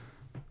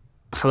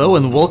Hello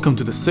and welcome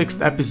to the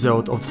sixth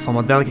episode of the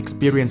Pharmadelic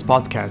Experience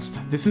podcast.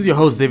 This is your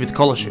host David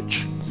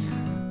Kolasic.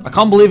 I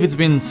can't believe it's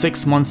been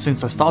 6 months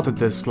since I started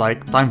this,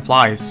 like time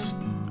flies.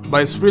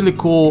 But it's really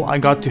cool. I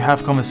got to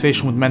have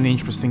conversation with many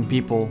interesting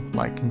people,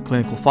 like in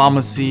clinical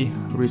pharmacy,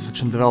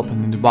 research and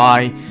development in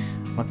Dubai,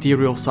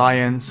 material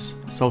science,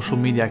 social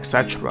media,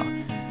 etc.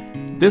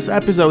 This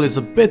episode is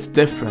a bit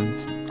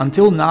different.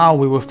 Until now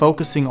we were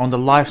focusing on the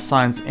life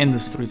science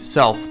industry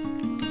itself.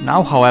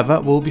 Now, however,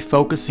 we'll be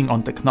focusing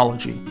on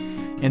technology.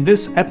 In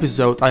this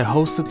episode, I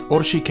hosted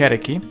Orsi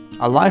Kereki,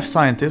 a life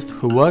scientist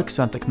who works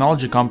at a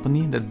technology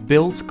company that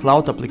builds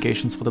cloud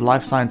applications for the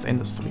life science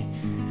industry.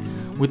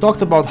 We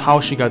talked about how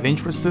she got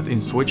interested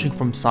in switching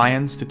from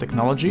science to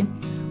technology,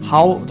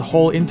 how the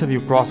whole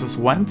interview process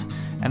went,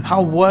 and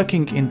how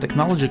working in a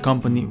technology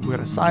company with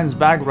a science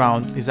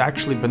background is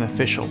actually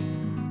beneficial.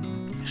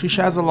 She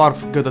shares a lot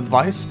of good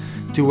advice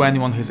to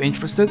anyone who's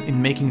interested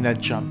in making that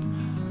jump.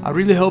 I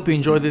really hope you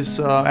enjoyed this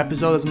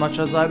episode as much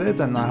as I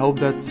did, and I hope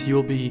that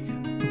you'll be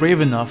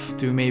brave enough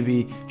to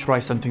maybe try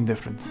something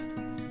different.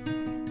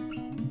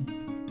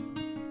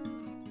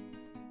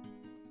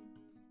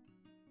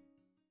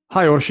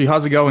 Hi Orsi,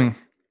 how's it going?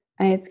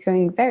 It's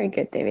going very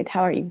good, David.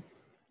 How are you?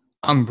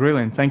 I'm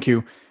brilliant, thank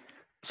you.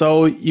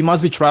 So you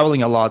must be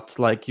traveling a lot,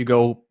 like you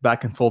go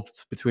back and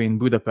forth between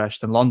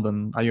Budapest and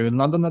London. Are you in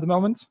London at the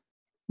moment?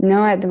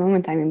 No, at the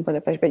moment I'm in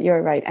Budapest, but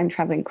you're right. I'm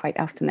traveling quite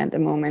often at the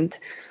moment,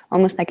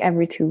 almost like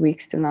every 2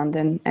 weeks to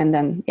London. And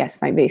then,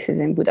 yes, my base is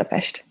in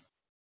Budapest.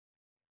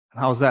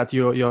 How's that?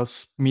 You're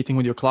meeting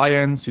with your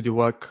clients? You do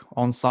work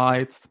on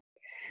site?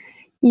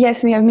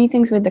 Yes, we have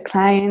meetings with the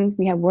clients,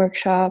 we have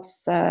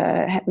workshops,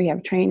 we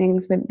have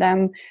trainings with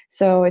them.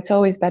 So it's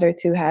always better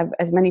to have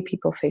as many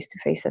people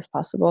face-to-face as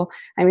possible.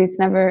 I mean, it's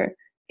never,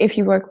 if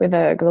you work with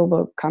a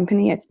global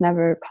company, it's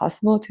never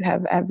possible to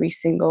have every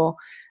single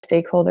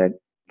stakeholder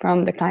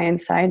from the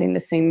client side in the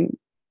same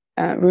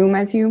room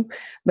as you,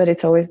 but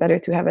it's always better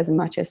to have as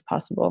much as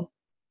possible.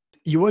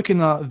 You work in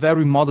a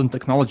very modern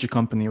technology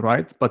company,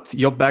 right? But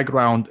your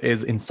background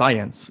is in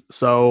science.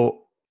 So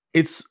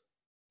it's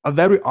a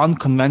very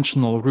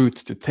unconventional route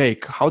to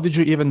take. How did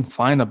you even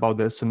find about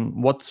this,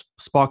 and what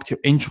sparked your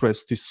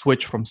interest to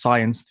switch from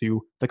science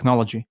to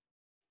technology?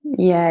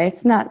 Yeah,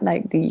 it's not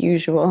like the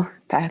usual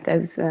path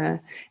as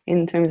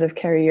in terms of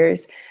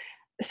careers.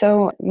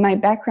 So my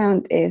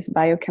background is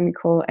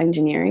biochemical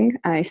engineering.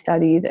 I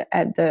studied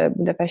at the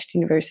Budapest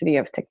University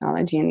of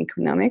Technology and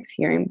Economics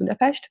here in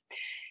Budapest.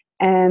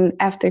 And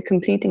after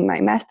completing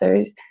my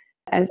master's,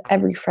 as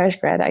every fresh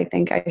grad, I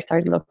think I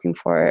started looking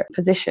for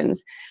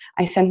positions.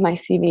 I sent my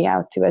CV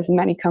out to as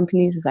many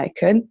companies as I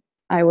could.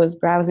 I was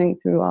browsing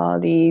through all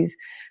these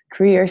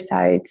career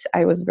sites.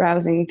 I was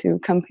browsing through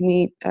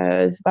companies'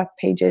 web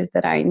pages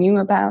that I knew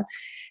about.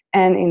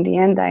 And in the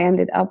end, I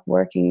ended up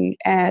working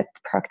at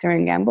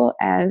Procter&amp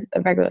as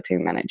a regulatory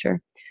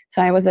manager.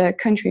 So I was a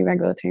country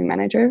regulatory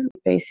manager,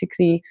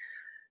 basically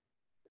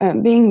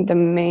being the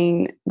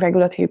main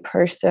regulatory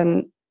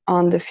person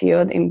on the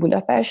field in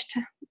Budapest.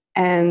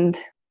 And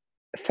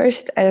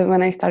first,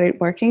 when I started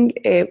working,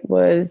 it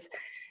was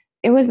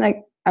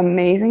like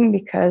amazing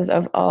because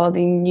of all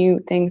the new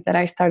things that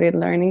I started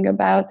learning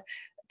about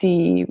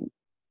the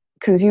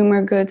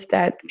consumer goods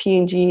that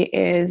P&G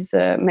is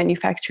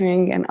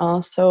manufacturing, and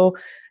also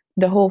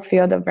the whole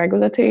field of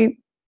regulatory.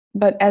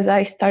 But as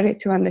I started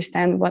to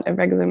understand what a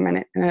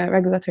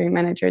regulatory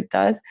manager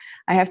does,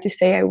 I have to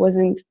say I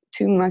wasn't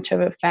too much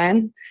of a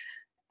fan.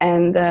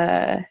 And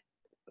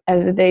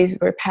as the days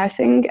were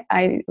passing,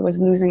 I was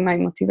losing my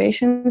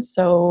motivation.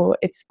 So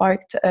it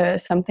sparked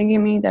something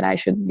in me that I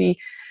should be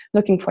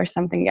looking for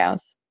something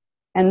else.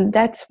 And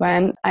that's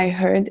when I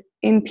heard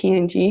in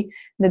P&G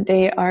that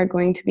they are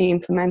going to be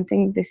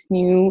implementing this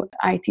new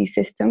IT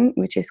system,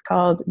 which is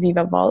called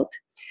Veeva Vault.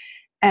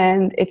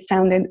 And it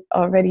sounded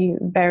already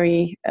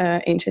very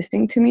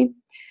interesting to me.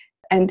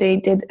 And they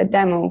did a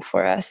demo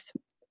for us,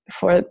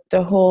 for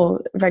the whole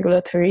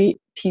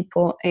regulatory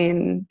people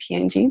in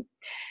P&G.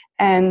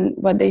 And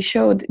what they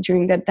showed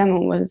during that demo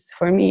was,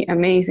 for me,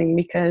 amazing,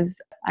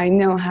 because I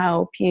know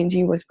how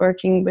P&G was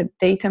working with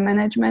data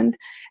management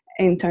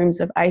in terms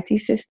of IT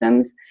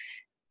systems,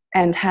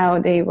 and how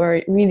they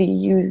were really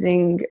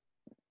using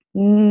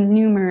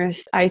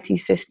numerous IT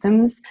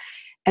systems.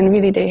 And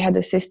really they had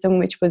a system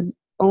which was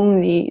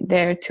only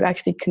there to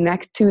actually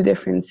connect two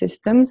different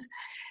systems.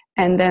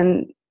 And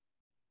then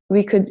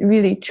we could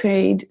really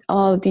trade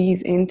all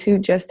these into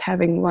just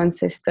having one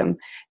system.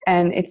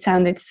 And it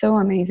sounded so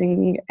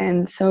amazing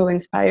and so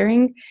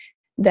inspiring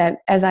that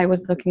as I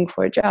was looking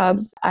for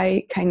jobs,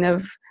 I kind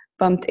of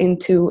bumped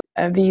into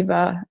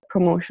Veeva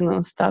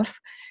promotional stuff.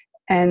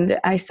 And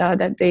I saw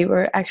that they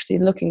were actually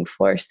looking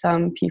for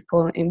some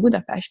people in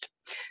Budapest.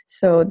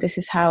 So this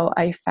is how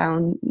I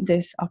found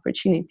this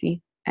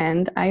opportunity,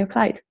 and I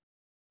applied.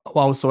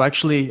 Wow, so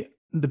actually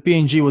the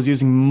P&G was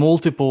using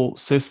multiple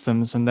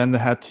systems, and then they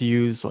had to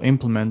use or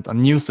implement a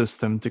new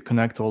system to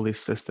connect all these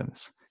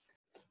systems.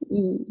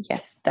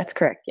 Yes, that's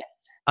correct,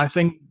 yes. I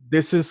think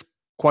this is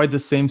quite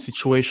the same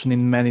situation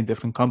in many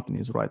different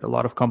companies, right? A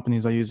lot of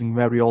companies are using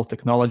very old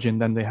technology and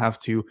then they have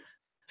to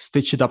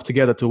stitch it up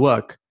together to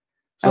work.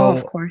 Oh, of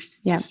So course.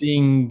 Yeah.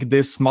 seeing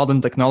this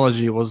modern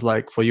technology was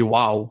like for you,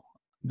 wow,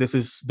 this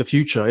is the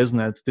future,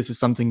 isn't it? This is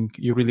something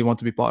you really want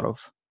to be part of.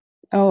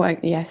 Oh,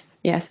 yes,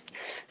 yes.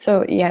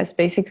 So yes,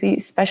 basically,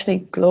 especially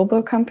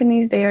global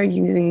companies, they are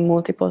using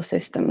multiple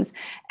systems,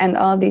 and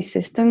all these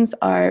systems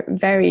are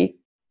very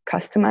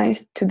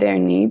customized to their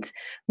needs,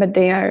 but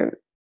they are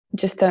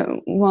just a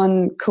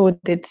one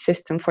coded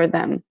system for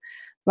them.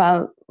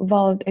 While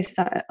Vault is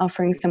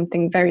offering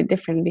something very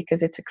different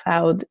because it's a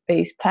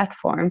cloud-based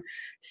platform.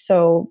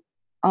 So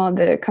all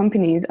the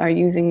companies are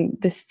using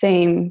the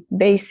same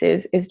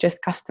basis, is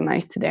just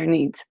customized to their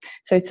needs.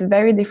 So it's a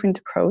very different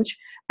approach.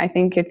 I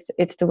think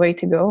it's the way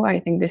to go. I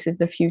think this is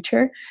the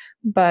future.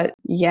 But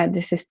yeah,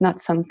 this is not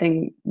something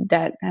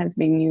that has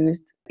been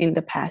used in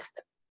the past.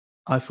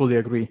 I fully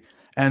agree.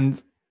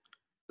 And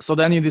so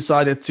then you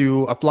decided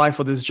to apply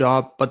for this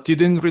job, but you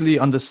didn't really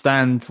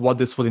understand what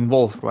this would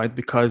involve, right?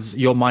 Because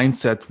your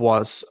mindset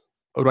was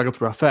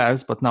regulatory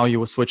affairs, but now you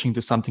were switching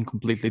to something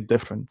completely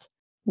different.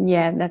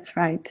 Yeah, that's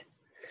right.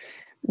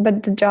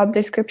 But the job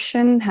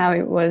description, how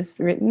it was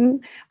written,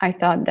 I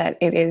thought that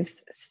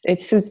it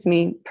suits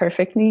me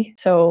perfectly.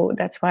 So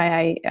that's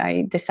why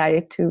I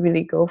decided to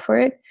really go for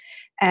it.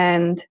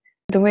 And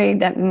the way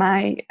that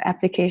my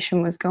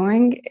application was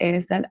going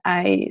is that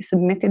I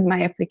submitted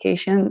my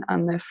application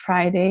on a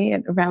Friday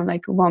at around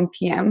like 1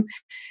 p.m.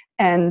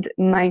 And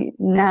my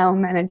now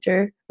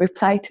manager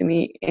replied to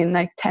me in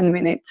like 10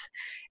 minutes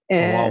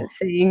Oh, wow.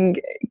 saying,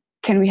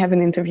 can we have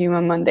an interview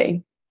on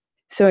Monday?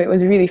 So it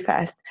was really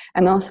fast.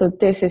 And also,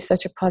 this is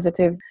such a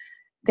positive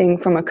thing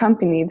from a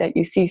company that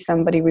you see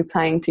somebody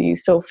replying to you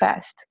so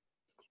fast.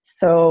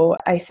 So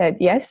I said,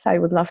 yes, I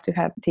would love to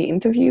have the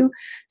interview.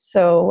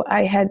 So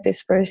I had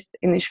this first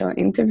initial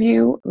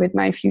interview with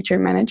my future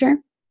manager,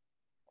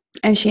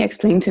 and she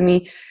explained to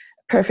me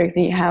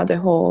perfectly how the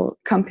whole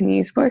company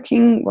is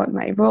working, what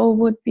my role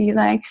would be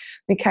like.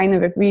 We kind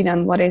of agreed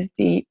on what is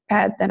the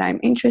path that I'm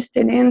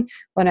interested in,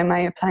 what am I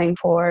applying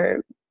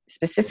for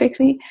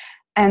specifically.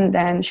 And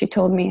then she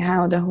told me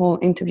how the whole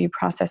interview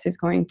process is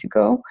going to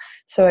go.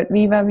 So at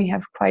Veeva, we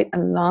have quite a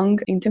long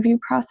interview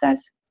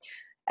process.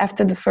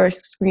 After the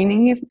first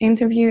screening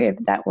interview, if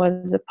that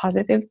was a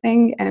positive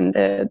thing and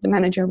the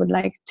manager would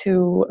like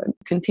to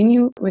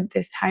continue with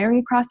this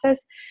hiring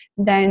process,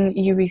 then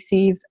you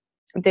receive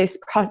this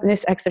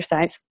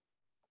exercise,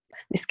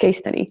 this case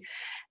study.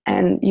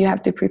 And you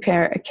have to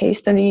prepare a case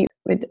study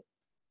with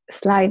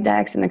slide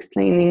decks and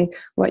explaining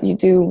what you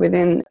do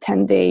within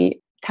 10-day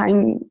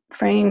time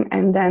frame,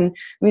 and then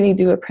really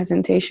do a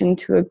presentation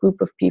to a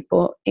group of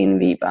people in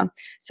Veeva.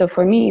 So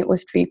for me, it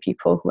was 3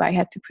 people who I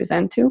had to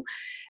present to.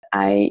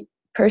 I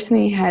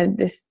personally had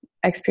this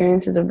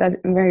experience as a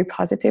very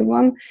positive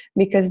one,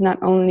 because not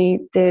only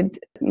did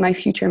my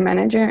future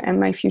manager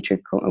and my future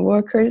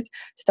co-workers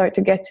start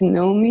to get to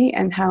know me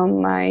and how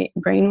my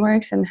brain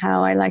works and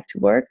how I like to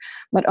work,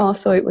 but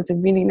also it was a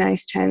really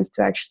nice chance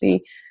to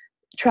actually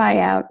try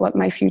out what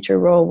my future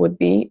role would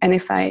be, and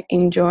if I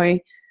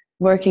enjoy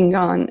working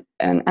on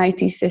an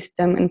IT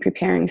system and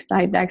preparing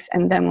slide decks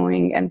and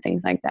demoing and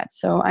things like that.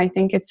 So I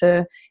think it's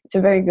a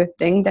very good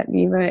thing that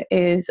Veeva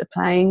is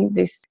applying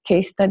this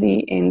case study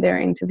in their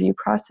interview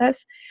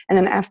process. And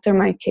then after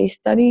my case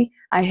study,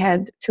 I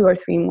had 2 or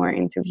 3 more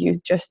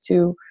interviews just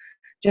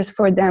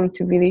for them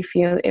to really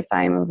feel if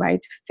I'm a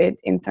right fit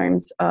in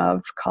terms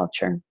of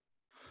culture.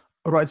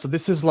 All right. So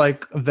this is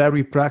like a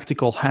very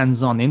practical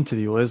hands-on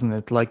interview, isn't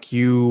it? Like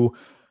you,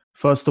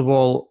 first of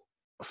all,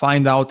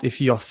 find out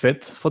if you're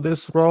fit for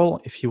this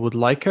role, if you would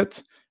like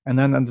it. And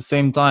then at the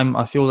same time,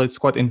 I feel it's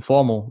quite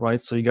informal,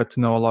 right? So you get to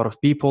know a lot of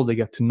people, they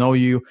get to know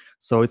you.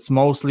 So it's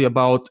mostly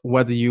about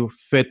whether you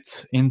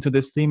fit into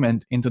this team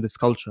and into this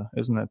culture,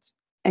 isn't it?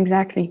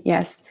 Exactly.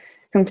 Yes,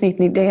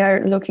 completely. They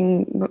are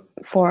looking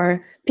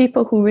for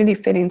people who really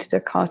fit into the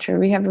culture.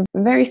 We have a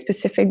very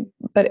specific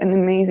but an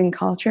amazing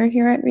culture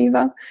here at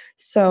Veeva.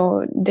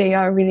 So they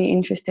are really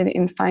interested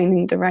in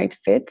finding the right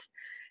fit.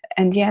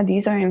 And yeah,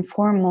 these are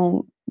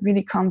informal,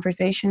 really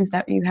conversations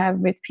that you have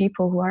with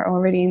people who are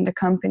already in the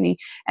company,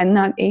 and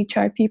not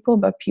HR people,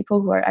 but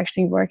people who are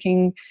actually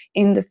working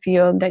in the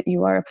field that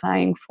you are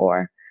applying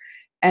for.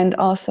 And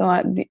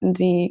also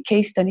the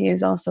case study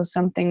is also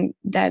something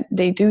that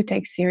they do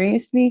take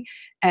seriously,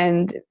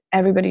 and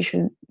everybody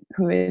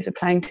who is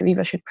applying to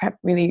Veeva should prep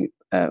really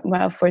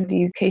well for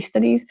these case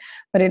studies.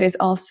 But it is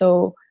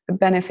also a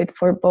benefit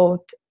for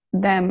both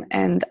them,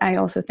 and I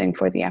also think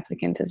for the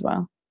applicant as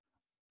well.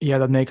 Yeah,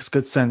 that makes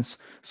good sense.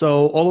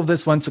 So all of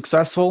this went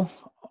successful,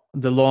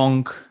 the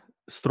long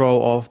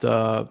straw of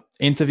the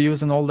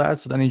interviews and all that.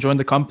 So then you joined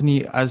the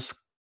company as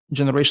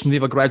Generation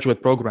Veeva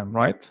graduate program,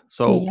 right?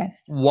 So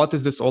Yes. what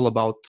is this all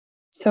about?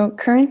 So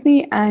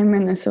currently I'm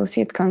an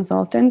associate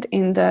consultant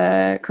in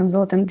the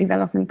consultant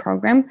development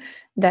program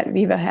that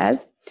Veeva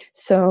has.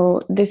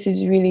 So this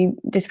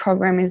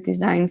program is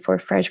designed for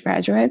fresh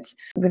graduates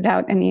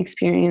without any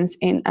experience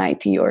in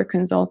IT or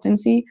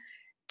consultancy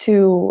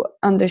to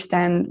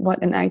understand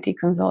what an IT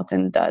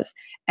consultant does.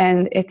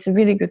 And it's a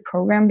really good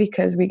program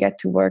because we get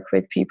to work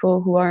with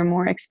people who are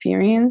more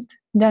experienced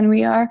than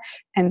we are,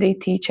 and they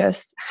teach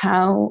us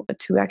how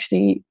to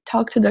actually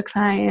talk to the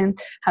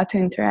client, how to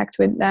interact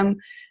with them,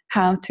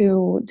 how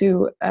to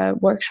do a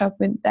workshop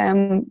with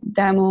them,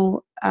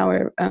 demo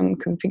our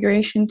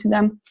configuration to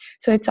them.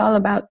 So it's all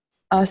about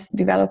us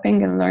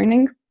developing and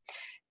learning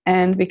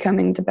and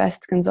becoming the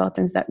best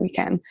consultants that we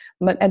can.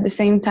 But at the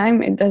same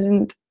time, it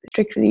doesn't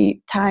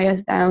strictly tie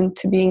us down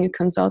to being a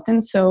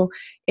consultant. So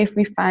if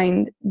we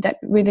find that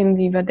within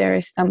Veeva there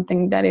is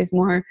something that is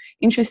more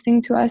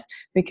interesting to us,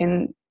 we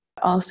can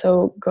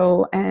also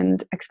go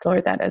and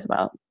explore that as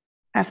well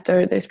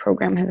after this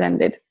program has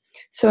ended.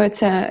 So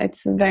it's a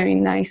very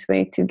nice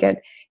way to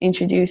get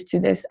introduced to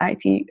this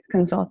IT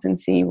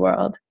consultancy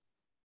world.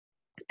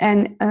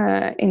 And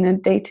in a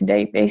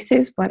day-to-day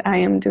basis, what I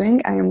am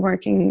doing, I am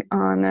working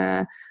on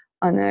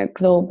a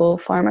global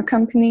pharma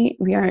company.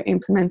 We are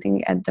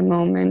implementing at the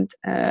moment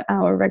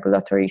our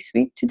regulatory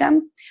suite to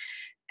them.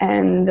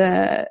 And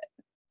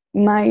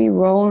my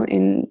role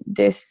in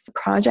this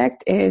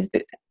project is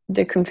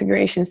the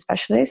configuration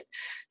specialist.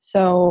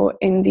 So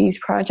in these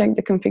projects,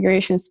 the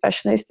configuration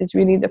specialist is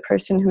really the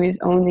person who is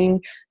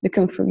owning the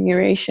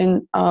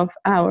configuration of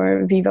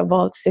our Veeva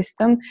Vault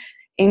system.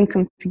 In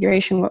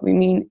configuration, what we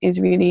mean is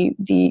really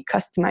the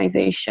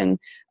customization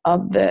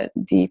of the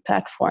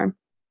platform.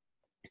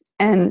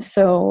 And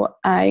so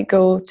I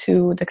go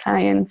to the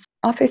client's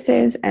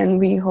offices and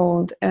we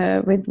hold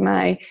with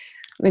my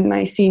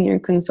senior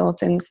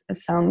consultants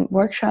some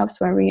workshops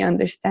where we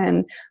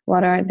understand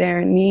what are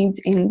their needs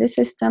in the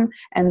system,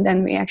 and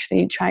then we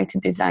actually try to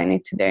design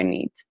it to their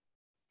needs.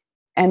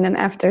 And then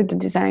after the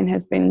design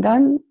has been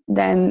done,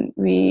 then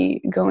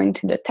we go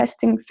into the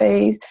testing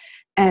phase,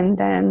 and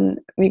then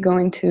we go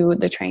into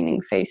the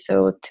training phase,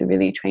 so to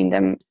really train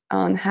them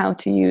on how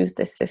to use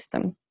the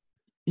system.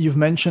 You've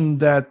mentioned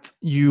that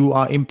you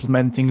are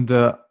implementing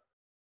the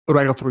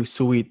regulatory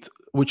suite,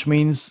 which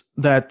means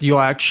that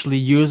you're actually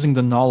using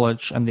the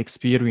knowledge and the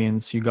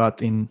experience you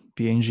got in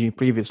P&G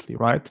previously,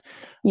 right?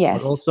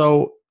 Yes. But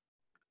also,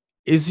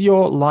 is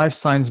your life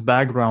science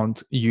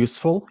background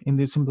useful in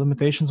these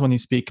implementations when you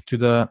speak to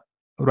the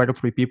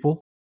regulatory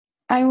people?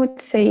 I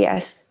would say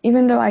yes.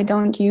 Even though I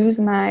don't use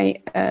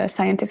my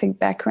scientific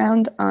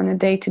background on a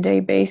day-to-day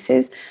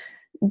basis,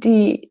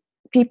 the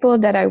people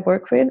that I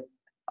work with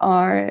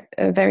are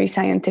very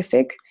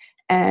scientific,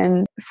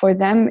 and for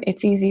them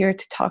it's easier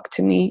to talk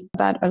to me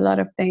about a lot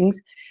of things,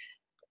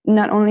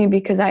 not only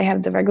because I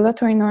have the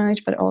regulatory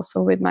knowledge, but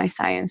also with my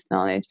science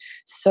knowledge.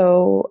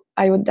 So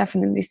I would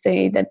definitely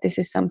say that this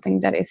is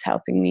something that is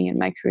helping me in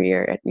my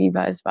career at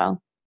Veeva as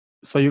well.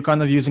 So you're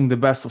kind of using the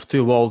best of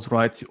two worlds,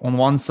 right? On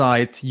one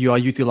side, you are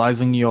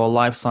utilizing your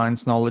life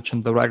science knowledge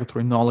and the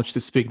regulatory knowledge to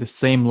speak the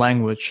same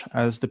language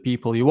as the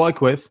people you work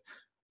with.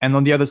 And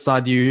on the other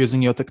side, you're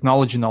using your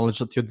technology knowledge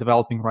that you're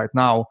developing right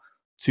now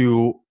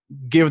to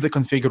give the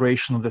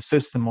configuration of the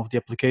system, of the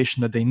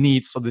application that they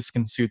need, so this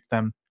can suit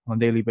them on a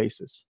daily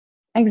basis.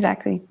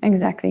 Exactly.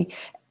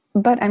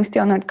 But I'm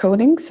still not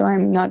coding, so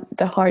I'm not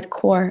the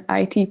hardcore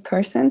IT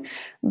person.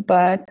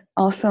 But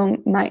also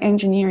my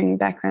engineering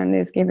background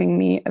is giving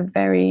me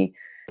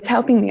it's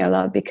helping me a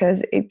lot,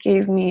 because it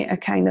gave me a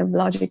kind of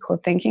logical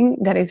thinking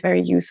that is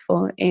very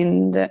useful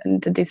in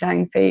the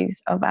design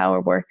phase of our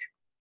work.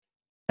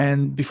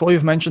 And before,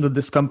 you've mentioned that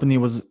this company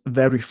was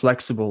very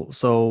flexible.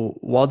 So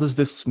what does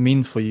this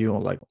mean for you,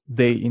 like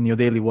in your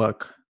daily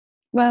work?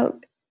 Well,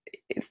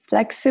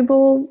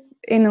 flexible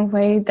in a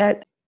way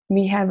that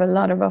we have a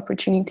lot of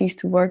opportunities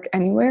to work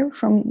anywhere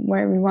from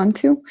where we want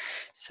to.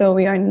 So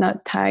we are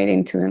not tied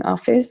into an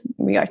office.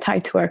 We are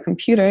tied to our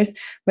computers.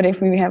 But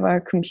if we have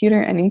our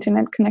computer and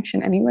internet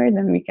connection anywhere,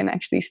 then we can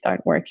actually start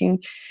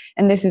working.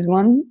 And this is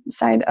one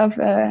side of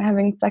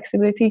having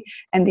flexibility.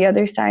 And the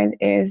other side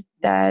is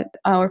that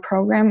our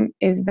program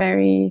is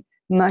very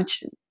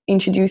much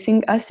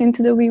introducing us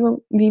into the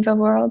Veeva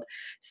world.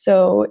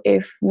 So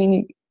if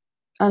we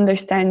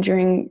understand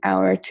during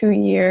our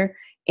 2-year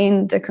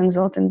in the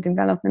consultant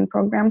development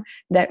program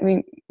that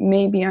we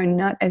maybe are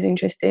not as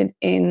interested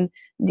in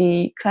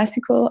the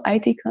classical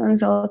IT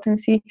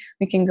consultancy,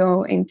 we can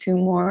go into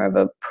more of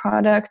a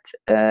product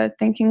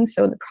thinking,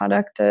 so the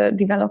product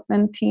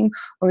development team,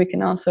 or we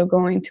can also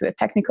go into a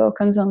technical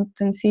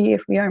consultancy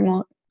if we are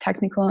more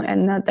technical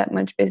and not that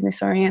much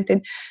business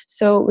oriented.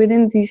 So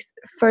within these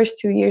first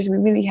 2 years, we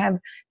really have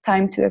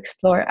time to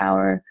explore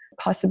our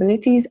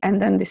possibilities and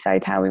then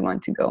decide how we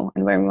want to go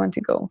and where we want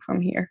to go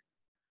from here.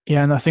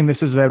 Yeah, and I think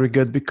this is very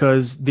good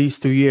because these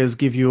 2 years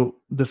give you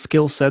the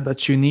skill set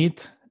that you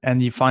need,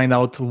 and you find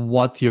out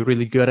what you're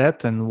really good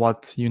at and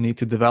what you need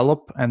to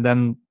develop. And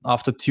then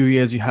after 2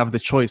 years, you have the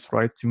choice,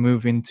 right, to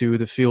move into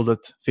the field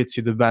that fits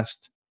you the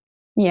best.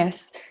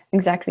 Yes,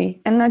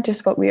 exactly. And not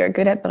just what we are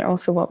good at, but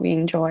also what we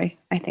enjoy.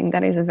 I think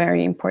that is a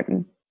very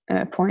important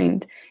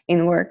point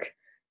in work.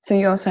 So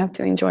you also have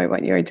to enjoy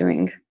what you're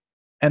doing.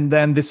 And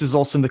then this is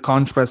also in the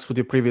contrast with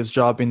your previous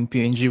job in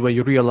P&G, where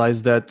you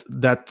realize that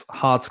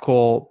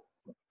hardcore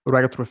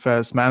regulatory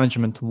affairs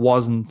management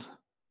wasn't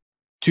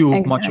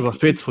too much of a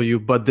Exactly. fit for you,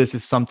 but this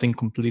is something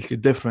completely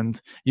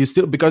different.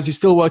 Because you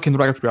still work in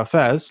regulatory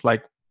affairs,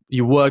 like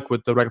you work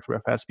with the regulatory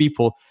affairs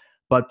people,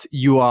 but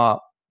you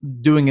are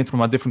doing it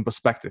from a different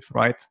perspective,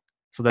 right?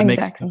 So that makes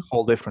the Exactly.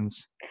 whole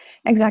difference.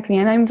 Exactly.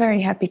 And I'm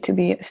very happy to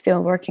be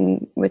still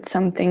working with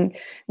something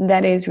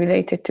that is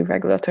related to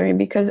regulatory,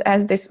 because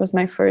as this was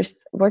my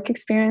first work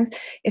experience,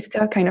 it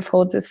still kind of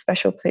holds a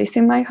special place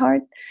in my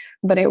heart.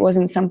 But it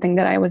wasn't something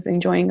that I was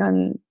enjoying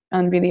on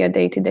really a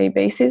day-to-day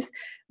basis,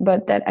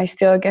 but that I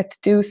still get to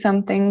do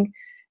something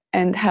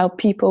and help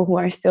people who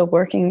are still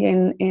working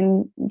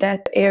in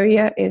that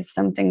area is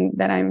something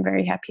that I'm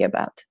very happy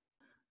about.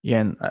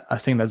 Yeah, and I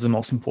think that's the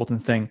most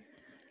important thing.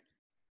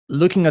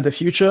 Looking at the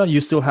future,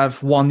 you still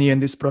have 1 year in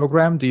this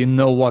program. Do you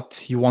know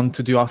what you want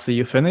to do after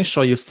you finish,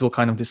 or are you still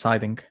kind of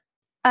deciding?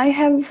 I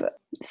have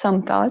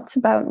some thoughts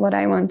about what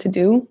I want to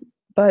do,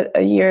 but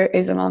a year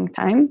is a long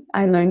time.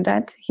 I learned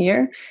that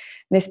here.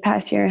 This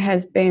past year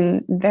has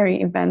been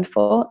very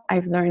eventful.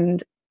 I've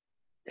learned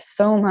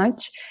so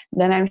much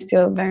that I'm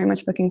still very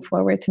much looking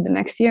forward to the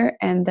next year.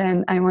 And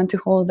then I want to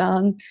hold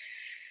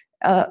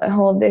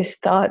this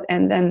thought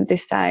and then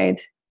decide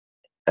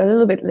a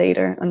little bit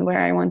later on where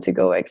I want to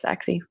go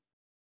exactly.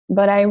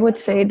 But I would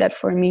say that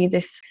for me,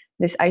 this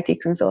IT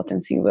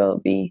consultancy will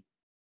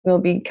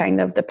be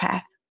kind of the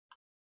path.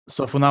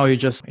 So for now, you're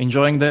just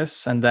enjoying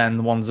this, and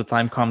then once the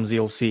time comes,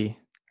 you'll see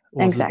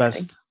what's the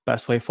Exactly.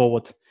 best way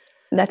forward.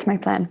 That's my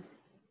plan.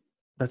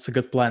 That's a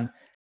good plan.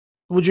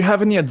 Would you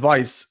have any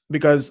advice?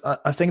 Because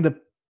I think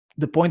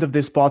the point of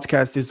this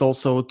podcast is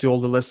also to all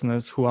the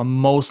listeners who are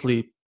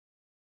mostly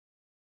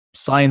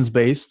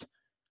science-based,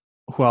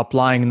 who are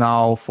applying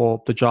now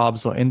for the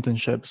jobs or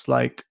internships.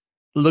 Like,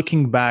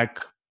 looking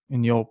back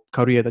in your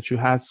career that you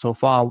had so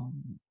far,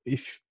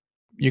 if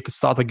you could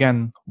start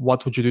again,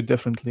 what would you do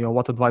differently, or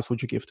what advice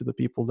would you give to the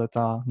people that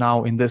are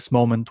now in this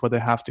moment where they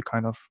have to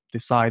kind of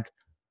decide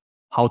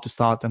how to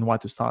start and why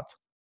to start?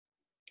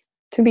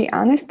 To be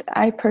honest,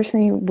 I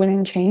personally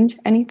wouldn't change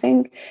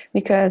anything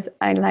because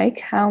I like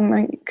how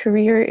my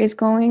career is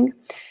going,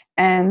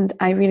 and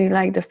I really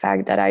like the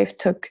fact that I've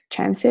took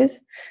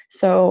chances.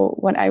 So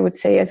what I would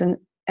say as an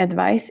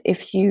advice,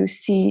 if you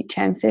see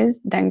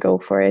chances, then go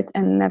for it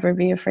and never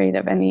be afraid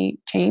of any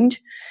change,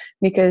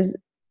 because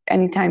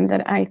anytime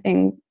that I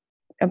think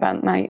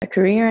about my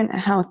career and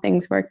how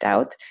things worked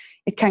out,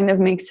 it kind of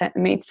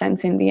made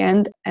sense in the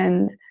end.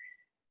 And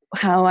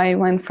how I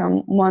went from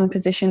one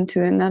position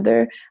to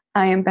another,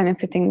 I am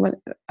benefiting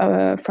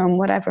from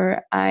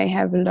whatever I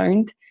have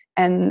learned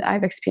and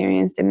I've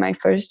experienced in my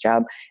first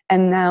job.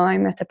 And now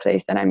I'm at a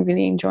place that I'm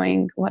really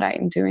enjoying what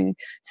I'm doing.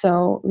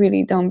 So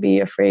really don't be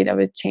afraid of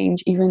a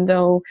change, even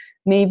though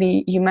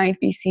maybe you might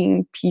be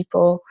seeing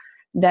people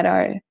that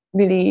are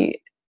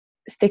really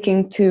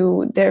sticking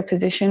to their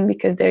position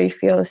because they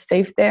feel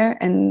safe there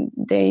and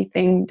they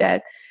think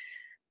that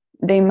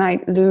they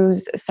might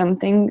lose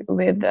something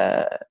with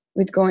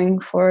going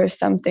for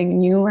something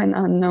new and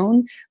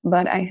unknown.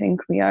 But I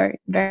think we are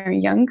very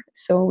young,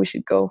 so we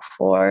should go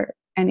for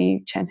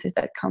any chances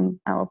that come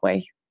our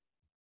way.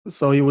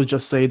 So you would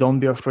just say,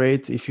 don't be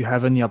afraid if you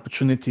have any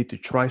opportunity to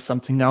try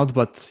something out,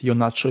 but you're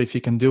not sure if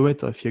you can do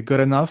it or if you're good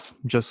enough,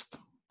 just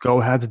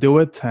go ahead, do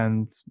it,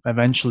 and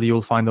eventually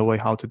you'll find a way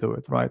how to do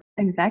it, right?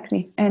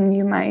 Exactly. And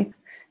you might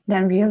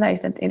then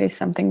realize that it is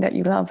something that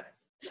you love.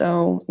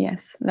 So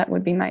yes, that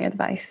would be my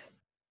advice.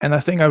 And I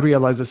think I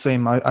realized the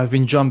same. I've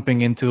been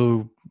jumping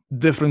into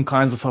different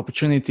kinds of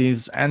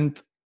opportunities.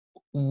 And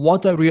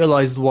what I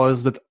realized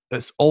was that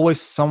there's always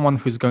someone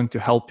who's going to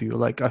help you.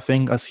 Like, I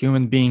think as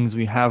human beings,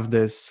 we have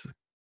this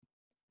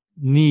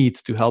need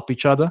to help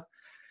each other.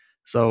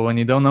 So when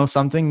you don't know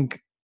something,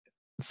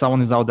 someone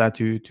is out there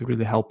to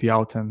really help you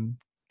out and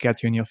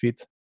get you on your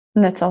feet.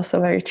 That's also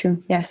very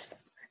true. Yes.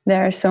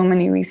 There are so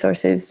many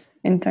resources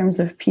in terms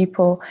of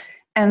people,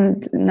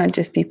 and not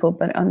just people,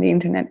 but on the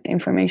internet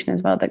information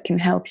as well that can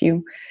help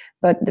you.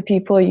 But the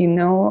people you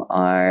know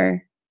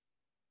are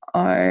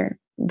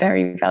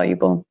very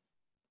valuable.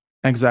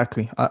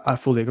 Exactly. I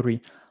fully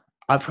agree.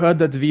 I've heard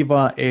that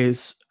Viva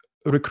is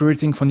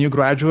recruiting for new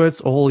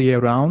graduates all year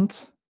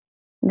round.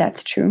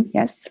 That's true.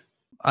 Yes.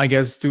 I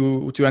guess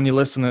to any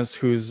listeners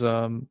who's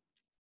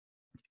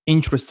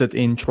interested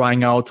in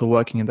trying out or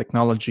working in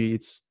technology,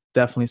 it's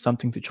definitely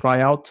something to try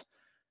out.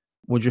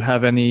 Would you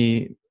have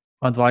any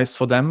advice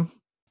for them?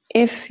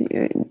 If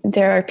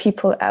there are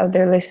people out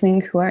there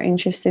listening who are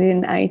interested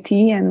in IT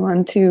and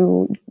want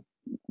to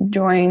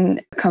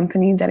join a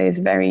company that is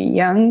very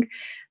young,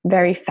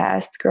 very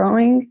fast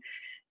growing,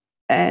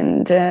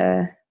 and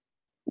there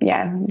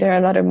are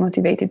a lot of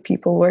motivated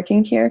people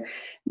working here,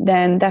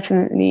 then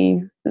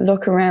definitely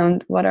look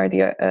around what are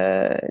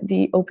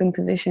the open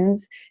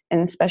positions,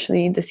 and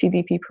especially the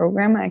CDP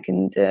program I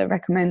can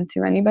recommend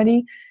to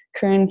anybody.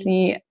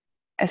 Currently,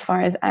 as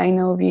far as I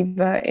know,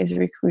 Viva is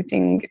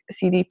recruiting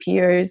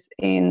CDPers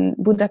in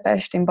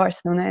Budapest, in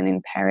Barcelona, and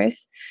in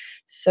Paris.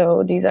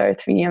 So these are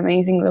three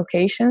amazing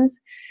locations.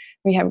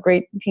 We have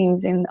great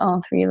teams in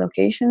all three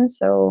locations,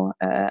 so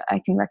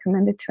I can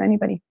recommend it to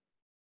anybody.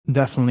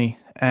 Definitely.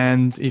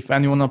 And if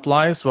anyone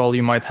applies, well,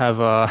 you might have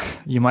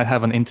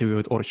an interview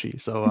with Orsi.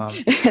 So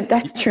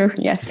That's true.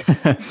 Yes.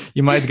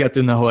 you might get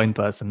to know her in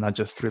person, not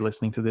just through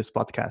listening to this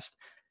podcast.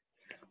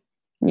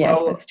 Yes,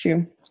 Well, that's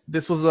true.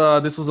 This was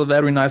a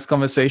very nice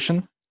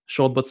conversation,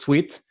 short but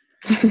sweet.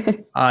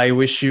 I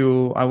wish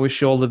you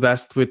all the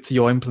best with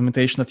your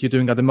implementation that you're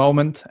doing at the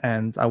moment,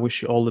 and I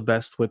wish you all the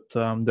best with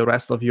the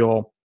rest of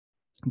your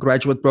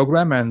graduate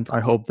program. And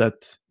I hope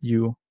that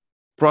you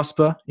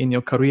prosper in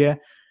your career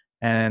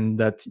and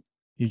that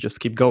you just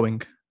keep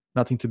going.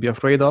 Nothing to be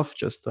afraid of.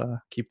 Just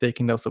keep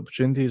taking those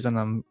opportunities, and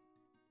I'm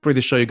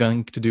pretty sure you're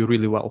going to do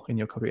really well in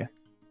your career.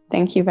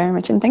 Thank you very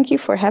much, and thank you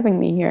for having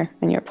me here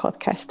on your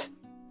podcast.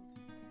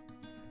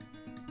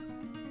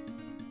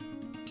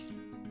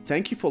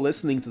 Thank you for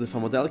listening to the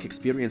Pharmadelic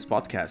Experience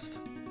podcast.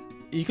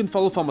 You can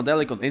follow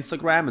Pharmadelic on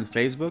Instagram and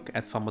Facebook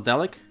at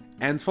Pharmadelic,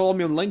 and follow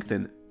me on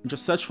LinkedIn.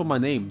 Just search for my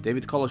name,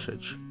 David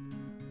Kolasic.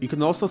 You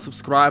can also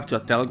subscribe to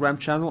our Telegram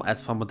channel at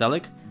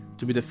Pharmadelic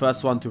to be the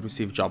first one to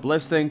receive job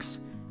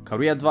listings,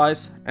 career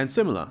advice, and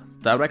similar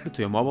directly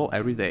to your mobile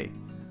every day.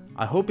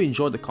 I hope you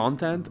enjoyed the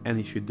content,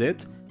 and if you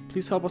did,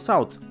 please help us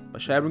out by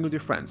sharing with your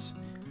friends.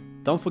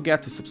 Don't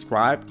forget to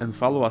subscribe and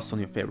follow us on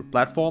your favorite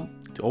platform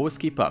to always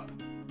keep up.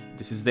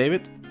 This is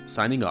David,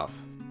 signing off.